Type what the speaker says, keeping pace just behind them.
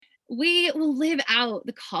we will live out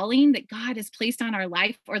the calling that God has placed on our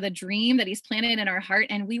life or the dream that He's planted in our heart,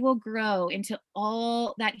 and we will grow into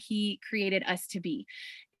all that He created us to be.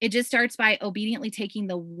 It just starts by obediently taking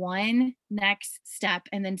the one next step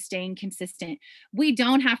and then staying consistent. We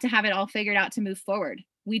don't have to have it all figured out to move forward.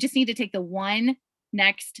 We just need to take the one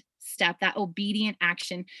next step, that obedient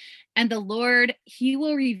action. And the Lord, He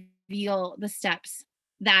will reveal the steps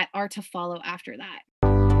that are to follow after that.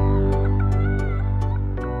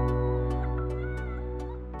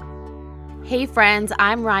 Hey friends,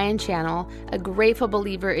 I'm Ryan Channel, a grateful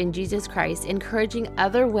believer in Jesus Christ, encouraging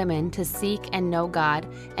other women to seek and know God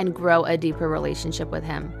and grow a deeper relationship with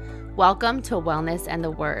Him. Welcome to Wellness and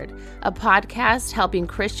the Word, a podcast helping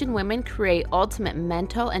Christian women create ultimate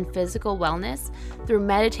mental and physical wellness through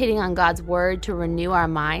meditating on God's Word to renew our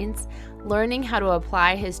minds, learning how to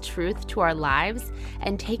apply His truth to our lives,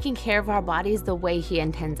 and taking care of our bodies the way He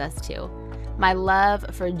intends us to. My love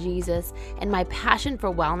for Jesus and my passion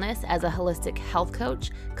for wellness as a holistic health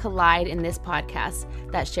coach collide in this podcast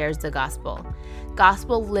that shares the gospel.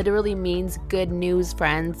 Gospel literally means good news,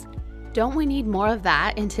 friends. Don't we need more of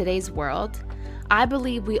that in today's world? I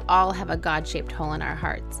believe we all have a God-shaped hole in our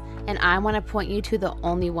hearts, and I want to point you to the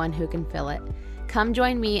only one who can fill it. Come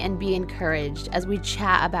join me and be encouraged as we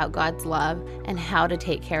chat about God's love and how to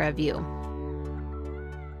take care of you.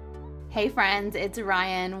 Hey friends, it's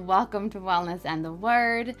Ryan. Welcome to Wellness and the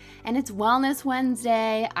Word. And it's Wellness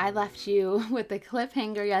Wednesday. I left you with a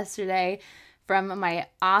cliffhanger yesterday from my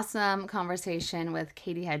awesome conversation with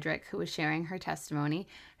Katie Hedrick, who was sharing her testimony,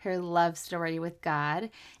 her love story with God.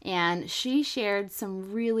 And she shared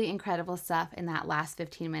some really incredible stuff in that last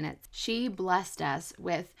 15 minutes. She blessed us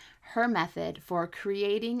with her method for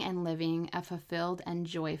creating and living a fulfilled and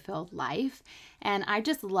joy-filled life. And I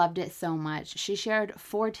just loved it so much. She shared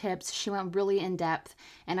 4 tips. She went really in depth,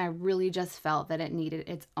 and I really just felt that it needed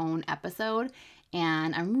its own episode.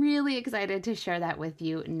 And I'm really excited to share that with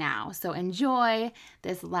you now. So enjoy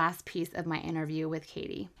this last piece of my interview with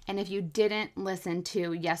Katie. And if you didn't listen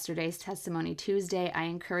to yesterday's Testimony Tuesday, I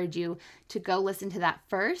encourage you to go listen to that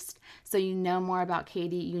first so you know more about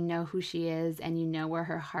Katie, you know who she is, and you know where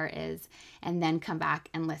her heart is, and then come back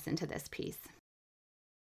and listen to this piece.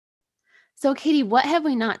 So Katie, what have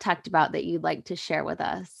we not talked about that you'd like to share with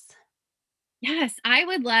us? Yes, I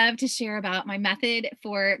would love to share about my method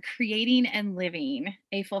for creating and living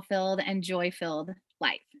a fulfilled and joy-filled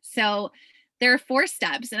life. So, there are 4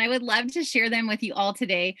 steps, and I would love to share them with you all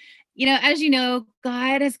today. As you know,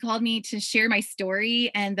 God has called me to share my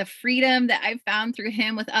story and the freedom that I've found through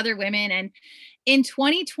Him with other women. And in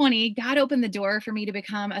 2020, God opened the door for me to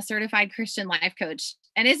become a certified Christian life coach.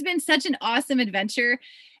 And it's been such an awesome adventure.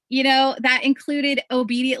 That included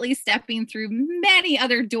obediently stepping through many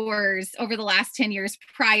other doors over the last 10 years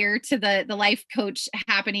prior to the life coach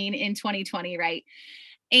happening in 2020, right?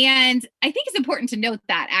 And I think it's important to note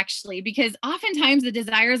that actually, because oftentimes the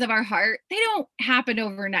desires of our heart, they don't happen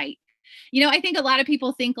overnight. I think a lot of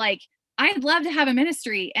people think like, I'd love to have a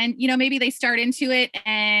ministry. And, maybe they start into it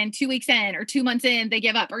and 2 weeks in or 2 months in, they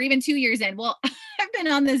give up, or even 2 years in. Well, I've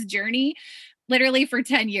been on this journey literally for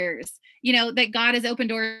 10 years, that God has opened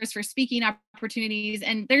doors for speaking opportunities.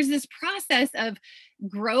 And there's this process of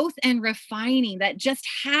growth and refining that just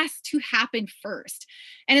has to happen first.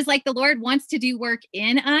 And it's like the Lord wants to do work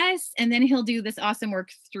in us, and then He'll do this awesome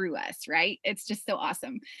work through us, right? It's just so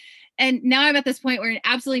awesome. And now I'm at this point where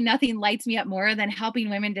absolutely nothing lights me up more than helping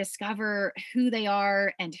women discover who they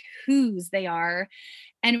are and whose they are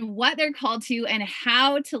and what they're called to and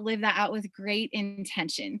how to live that out with great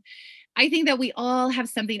intention. I think that we all have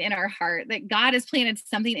something in our heart, that God has planted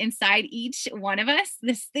something inside each one of us,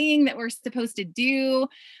 this thing that we're supposed to do,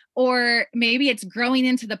 or maybe it's growing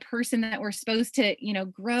into the person that we're supposed to,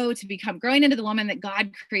 grow to become, growing into the woman that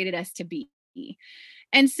God created us to be.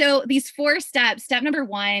 And so these 4 steps, step number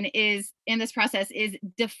 1 is in this process is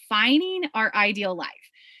defining our ideal life.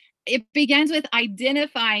 It begins with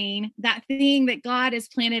identifying that thing that God has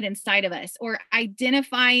planted inside of us, or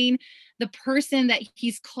identifying the person that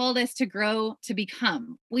He's called us to grow to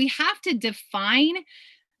become. We have to define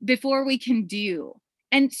before we can do.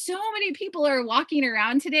 And so many people are walking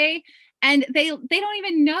around today and they don't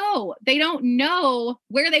even know. They don't know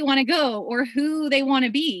where they want to go or who they want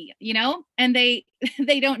to be, And they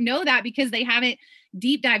they don't know that because they haven't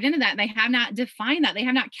deep dived into that. They have not defined that. They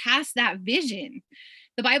have not cast that vision.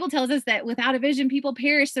 The Bible tells us that without a vision, people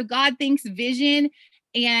perish. So God thinks vision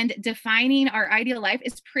and defining our ideal life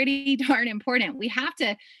is pretty darn important. We have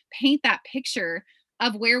to paint that picture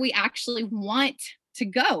of where we actually want to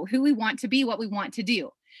go, who we want to be, what we want to do.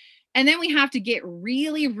 And then we have to get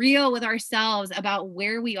really real with ourselves about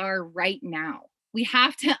where we are right now. We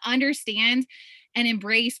have to understand and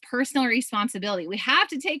embrace personal responsibility. We have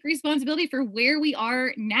to take responsibility for where we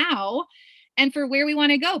are now and for where we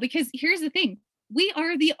want to go. Because here's the thing, we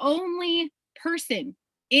are the only person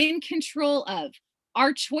in control of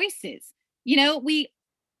our choices. You know, we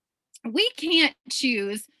can't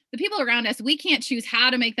choose the people around us. We can't choose how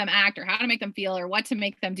to make them act or how to make them feel or what to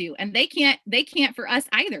make them do. And they can't for us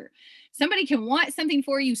either. Somebody can want something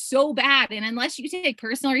for you so bad, and unless you take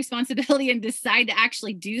personal responsibility and decide to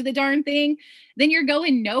actually do the darn thing, then you're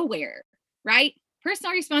going nowhere, right?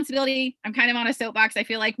 Personal responsibility, I'm kind of on a soapbox, I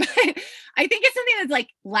feel like, but I think it's something that's like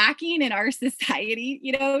lacking in our society.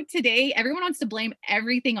 Today everyone wants to blame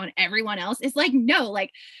everything on everyone else. It's like, no,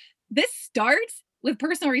 like, this starts with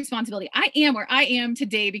personal responsibility. I am where I am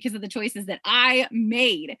today because of the choices that I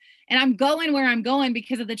made. And I'm going where I'm going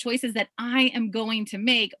because of the choices that I am going to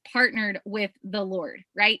make, partnered with the Lord,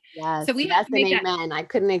 right? Yes, So we have yes, to and make that. amen. I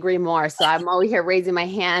couldn't agree more. So I'm over here raising my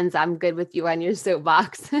hands. I'm good with you on your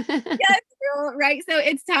soapbox. Yes, girl, right. So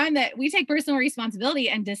it's time that we take personal responsibility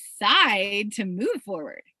and decide to move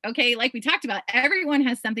forward. Okay. Like we talked about, everyone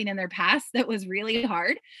has something in their past that was really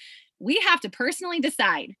hard. We have to personally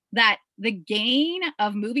decide that the gain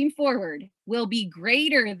of moving forward will be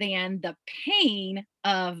greater than the pain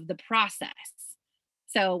of the process.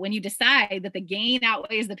 So when you decide that the gain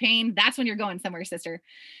outweighs the pain, that's when you're going somewhere, sister.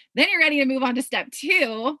 Then you're ready to move on to step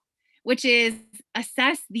 2, which is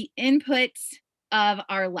assess the inputs of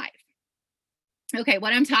our life. Okay,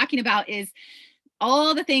 what I'm talking about is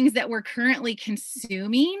all the things that we're currently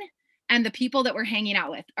consuming and the people that we're hanging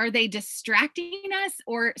out with. Are they distracting us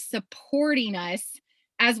or supporting us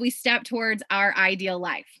as we step towards our ideal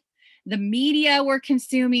life? The media we're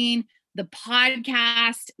consuming, the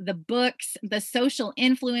podcast, the books, the social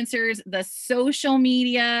influencers, the social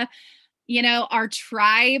media, our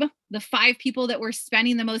tribe, the 5 people that we're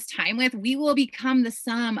spending the most time with, we will become the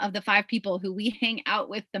sum of the 5 people who we hang out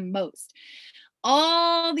with the most.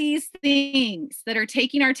 All these things that are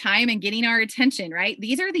taking our time and getting our attention, right?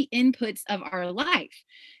 These are the inputs of our life.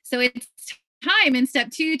 So it's time in step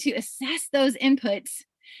 2 to assess those inputs.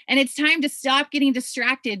 And it's time to stop getting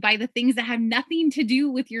distracted by the things that have nothing to do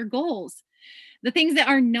with your goals, the things that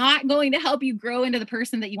are not going to help you grow into the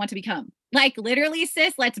person that you want to become. Like, literally,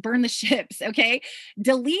 sis, let's burn the ships. Okay.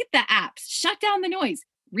 Delete the apps, shut down the noise,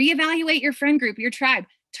 reevaluate your friend group, your tribe,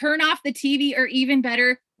 turn off the TV, or even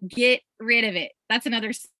better, get rid of it. That's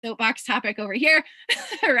another soapbox topic over here,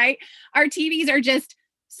 right? Our TVs are just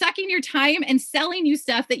sucking your time and selling you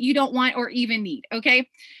stuff that you don't want or even need. Okay.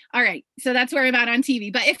 All right. So that's where I'm at on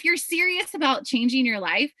TV. But if you're serious about changing your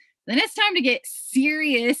life, then it's time to get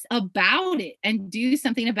serious about it and do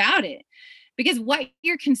something about it. Because what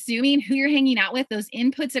you're consuming, who you're hanging out with, those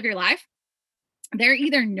inputs of your life, they're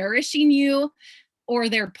either nourishing you or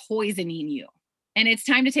they're poisoning you. And it's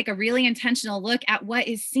time to take a really intentional look at what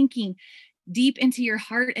is sinking deep into your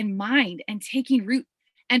heart and mind and taking root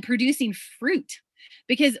and producing fruit.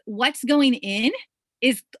 Because what's going in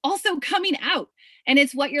is also coming out. And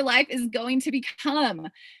it's what your life is going to become.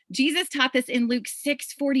 Jesus taught this in Luke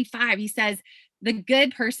 6:45. He says, the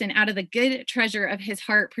good person out of the good treasure of his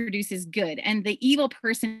heart produces good, and the evil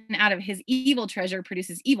person out of his evil treasure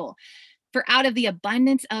produces evil. For out of the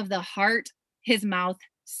abundance of the heart, his mouth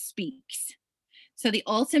speaks. So the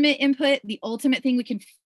ultimate input, the ultimate thing we can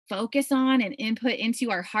focus on and input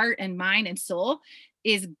into our heart and mind and soul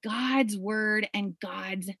is God's word and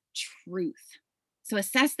God's truth. So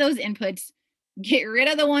assess those inputs, get rid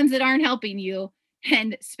of the ones that aren't helping you,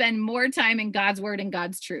 and spend more time in God's word and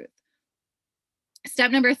God's truth.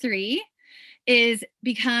 Step number 3 is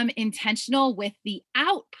become intentional with the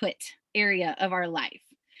output area of our life.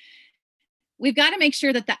 We've got to make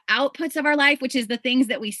sure that the outputs of our life, which is the things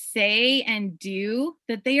that we say and do,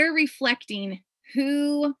 that they are reflecting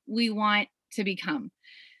who we want to become.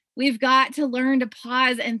 We've got to learn to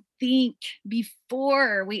pause and think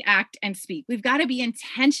before we act and speak. We've got to be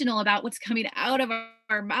intentional about what's coming out of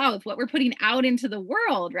our mouth, what we're putting out into the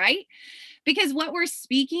world, right? Because what we're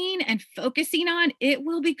speaking and focusing on, it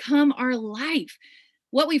will become our life.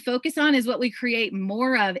 What we focus on is what we create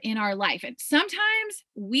more of in our life. And sometimes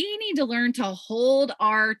we need to learn to hold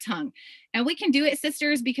our tongue. And we can do it,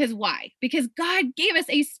 sisters, because why? Because God gave us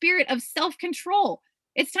a spirit of self-control.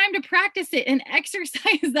 It's time to practice it and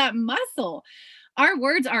exercise that muscle. Our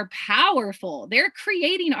words are powerful. They're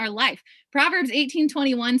creating our life. Proverbs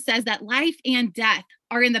 18:21 says that life and death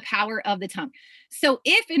are in the power of the tongue. So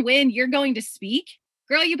if and when you're going to speak,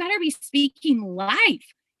 girl, you better be speaking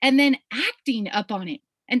life and then acting up on it.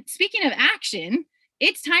 And speaking of action,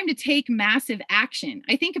 it's time to take massive action.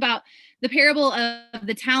 I think about the parable of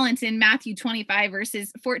the talents in Matthew 25,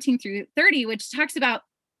 verses 14 through 30, which talks about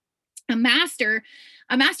a master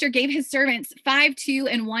gave his servants 5, 2,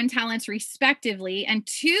 and 1 talents respectively, and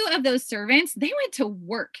 2 of those servants, they went to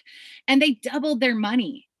work and they doubled their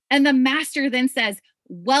money. And the master then says,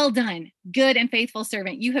 well done, good and faithful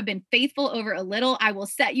servant. You have been faithful over a little. I will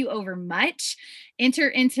set you over much. Enter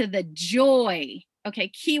into the joy. Okay,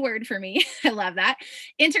 keyword for me. I love that.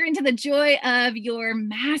 Enter into the joy of your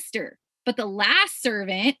master. But the last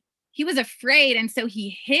servant, he was afraid. And so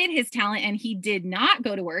he hid his talent and he did not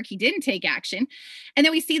go to work. He didn't take action. And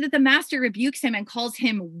then we see that the master rebukes him and calls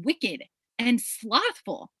him wicked and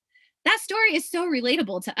slothful. That story is so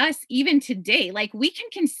relatable to us even today. Like, we can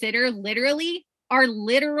consider literally our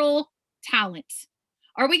literal talents.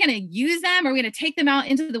 Are we going to use them? Are we going to take them out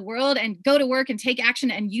into the world and go to work and take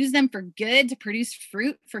action and use them for good to produce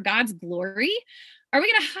fruit for God's glory? Are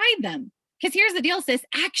we going to hide them? Because here's the deal, sis,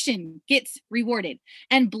 action gets rewarded,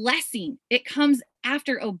 and blessing, it comes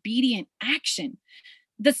after obedient action.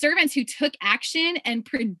 The servants who took action and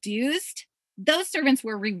produced, those servants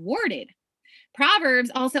were rewarded. Proverbs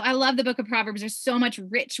also, I love the book of Proverbs. There's so much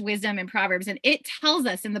rich wisdom in Proverbs. And it tells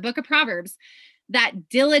us in the book of Proverbs that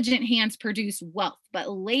diligent hands produce wealth, but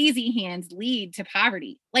lazy hands lead to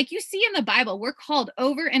poverty. Like you see in the Bible, we're called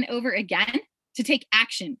over and over again to take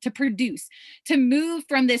action, to produce, to move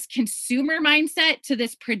from this consumer mindset to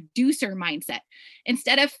this producer mindset.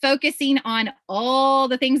 Instead of focusing on all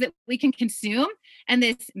the things that we can consume and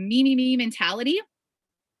this me mentality,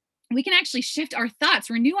 we can actually shift our thoughts,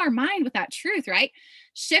 renew our mind with that truth, right?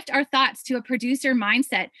 Shift our thoughts to a producer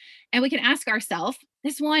mindset. And we can ask ourselves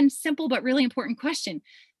this one simple but really important question: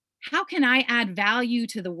 how can I add value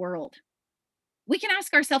to the world? We can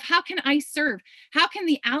ask ourselves, how can I serve? How can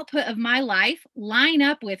the output of my life line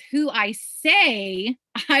up with who I say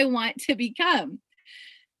I want to become?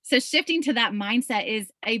 So shifting to that mindset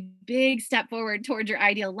is a big step forward towards your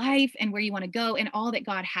ideal life and where you want to go and all that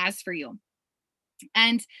God has for you.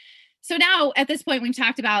 And so now at this point, we've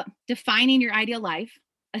talked about defining your ideal life,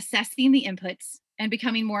 assessing the inputs, and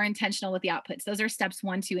becoming more intentional with the outputs. Those are steps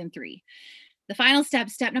 1, 2, and 3. The final step,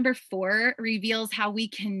 step number 4, reveals how we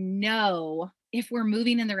can know if we're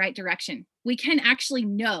moving in the right direction. We can actually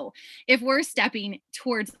know if we're stepping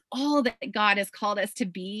towards all that God has called us to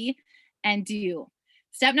be and do.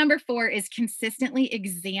 Step number 4 is consistently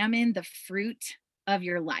examine the fruit of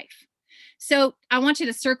your life. So I want you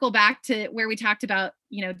to circle back to where we talked about,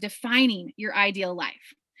 defining your ideal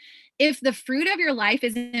life. If the fruit of your life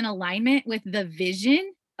is in alignment with the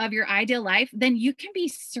vision of your ideal life, then you can be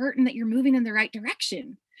certain that you're moving in the right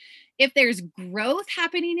direction. If there's growth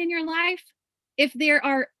happening in your life, if there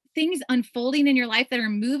are things unfolding in your life that are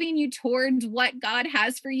moving you towards what God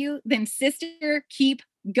has for you, then sister, keep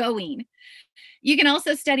going. You can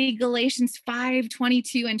also study Galatians 5,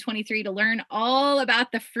 22 and 23 to learn all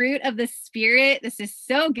about the fruit of the Spirit. This is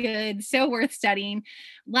so good, so worth studying.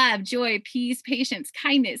 Love, joy, peace, patience,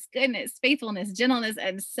 kindness, goodness, faithfulness, gentleness,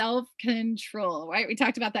 and self-control, right? We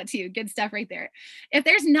talked about that too. Good stuff right there. If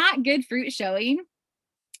there's not good fruit showing,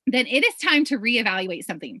 then it is time to reevaluate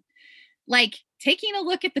something. Like taking a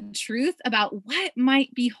look at the truth about what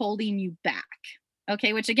might be holding you back.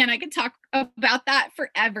 Okay, which again, I could talk about that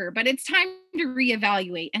forever, but it's time to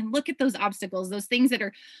reevaluate and look at those obstacles, those things that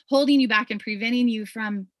are holding you back and preventing you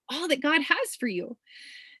from all that God has for you.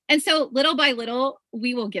 And so little by little,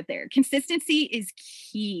 we will get there. Consistency is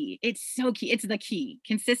key. It's so key. It's the key.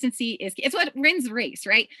 Consistency is key. It's what wins the race,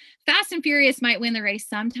 right? Fast and furious might win the race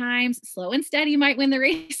sometimes. Slow and steady might win the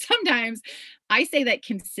race sometimes. I say that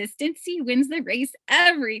consistency wins the race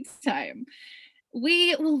every time.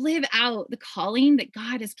 We will live out the calling that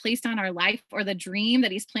God has placed on our life, or the dream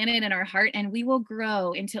that He's planted in our heart, and we will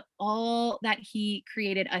grow into all that He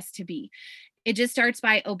created us to be. It just starts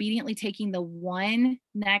by obediently taking the one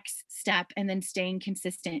next step and then staying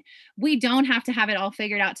consistent. We don't have to have it all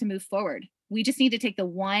figured out to move forward. We just need to take the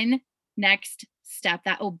one next step,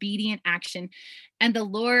 that obedient action. And the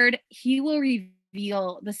Lord, He will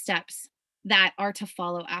reveal the steps that are to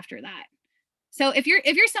follow after that. So if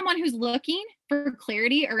you're someone who's looking for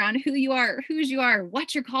clarity around who you are, whose you are,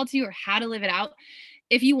 what you're called to, or how to live it out,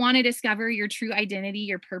 if you want to discover your true identity,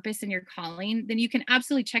 your purpose, and your calling, then you can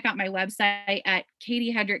absolutely check out my website at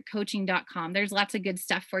katiehedrickcoaching.com. There's lots of good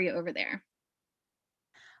stuff for you over there.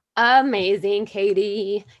 Amazing,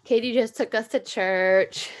 Katie. Katie just took us to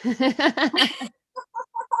church.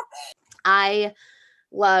 I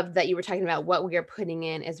love that you were talking about what we are putting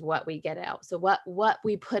in is what we get out. So what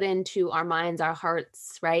we put into our minds, our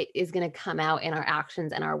hearts, right, is going to come out in our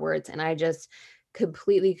actions and our words. And I just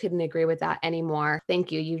completely couldn't agree with that anymore.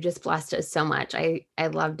 Thank you. You just blessed us so much. I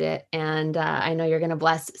loved it. And I know you're going to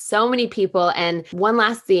bless so many people. And one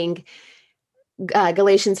last thing,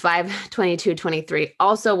 Galatians 5:22-23,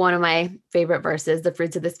 also one of my favorite verses, the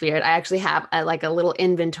fruits of the Spirit. I actually have a little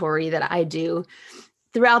inventory that I do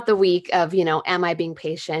throughout the week of, am I being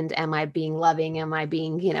patient? Am I being loving? Am I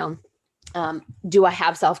being, do I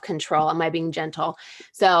have self-control? Am I being gentle?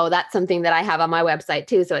 So that's something that I have on my website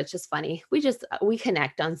too. So it's just funny. We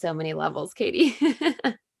connect on so many levels, Katie.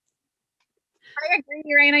 I agree,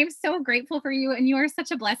 Ryan. I'm so grateful for you. And you are such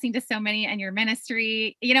a blessing to so many and your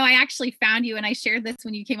ministry. I actually found you and I shared this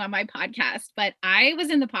when you came on my podcast, but I was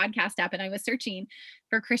in the podcast app and I was searching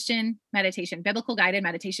for Christian meditation, biblical guided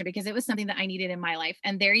meditation, because it was something that I needed in my life.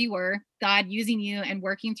 And there you were, God using you and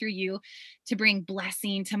working through you to bring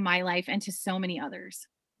blessing to my life and to so many others.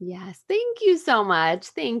 Yes. Thank you so much.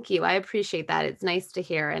 Thank you. I appreciate that. It's nice to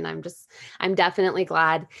hear. And I'm definitely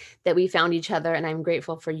glad that we found each other, and I'm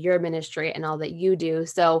grateful for your ministry and all that you do.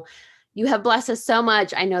 So you have blessed us so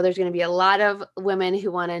much. I know there's going to be a lot of women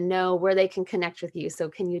who want to know where they can connect with you. So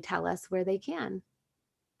can you tell us where they can?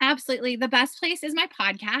 Absolutely. The best place is my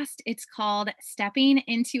podcast. It's called Stepping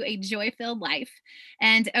into a Joy-Filled Life.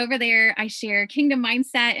 And over there, I share kingdom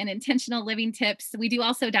mindset and intentional living tips. We do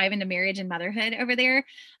also dive into marriage and motherhood over there.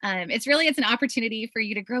 It's an opportunity for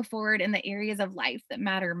you to grow forward in the areas of life that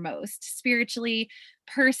matter most, spiritually,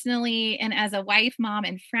 personally, and as a wife, mom,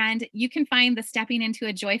 and friend. You can find the Stepping into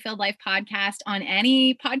a Joy-Filled Life podcast on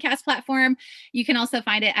any podcast platform. You can also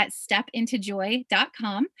find it at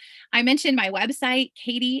stepintojoy.com. I mentioned my website,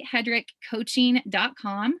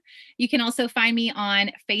 katiehedrickcoaching.com. You can also find me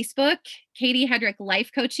on Facebook. Katie Hedrick Life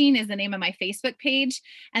Coaching is the name of my Facebook page.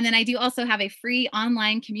 And then I do also have a free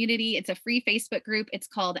online community. It's a free Facebook group. It's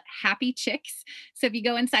called Happy Chicks. So if you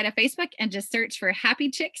go inside of Facebook and just search for Happy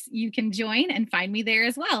Chicks, you can join and find me there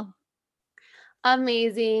as well.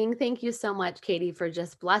 Amazing. Thank you so much, Katie, for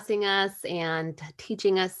just blessing us and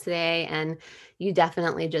teaching us today. And you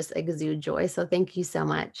definitely just exude joy. So thank you so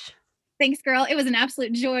much. Thanks, girl. It was an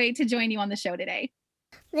absolute joy to join you on the show today.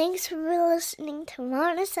 Thanks for listening to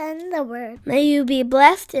Wellness and the Word. May you be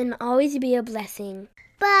blessed and always be a blessing.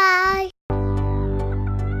 Bye.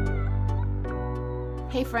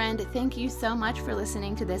 Hey friend, thank you so much for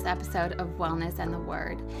listening to this episode of Wellness and the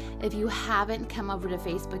Word. If you haven't come over to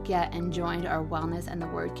Facebook yet and joined our Wellness and the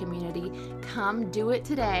Word community, come do it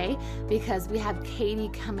today, because we have Katie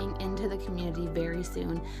coming into the community very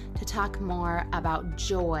soon to talk more about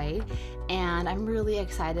joy. And I'm really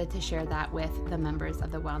excited to share that with the members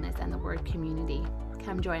of the Wellness and the Word community.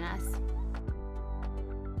 Come join us.